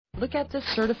Look at this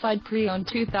certified pre-owned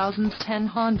 2010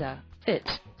 Honda Fit.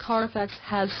 Carfax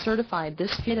has certified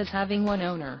this Fit as having one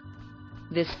owner.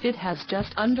 This Fit has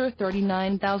just under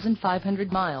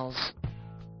 39,500 miles.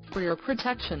 For your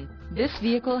protection, this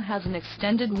vehicle has an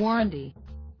extended warranty.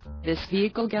 This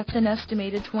vehicle gets an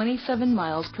estimated 27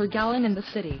 miles per gallon in the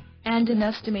city, and an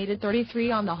estimated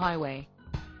 33 on the highway.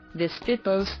 This Fit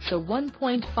boasts a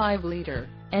 1.5-liter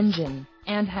engine,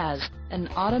 and has an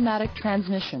automatic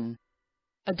transmission.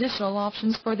 Additional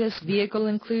options for this vehicle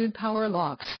include power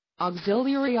locks,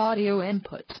 auxiliary audio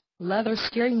input, leather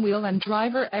steering wheel and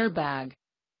driver airbag.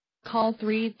 Call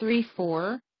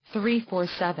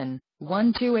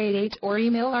 334-347-1288 or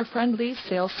email our friendly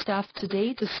sales staff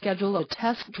today to schedule a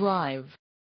test drive.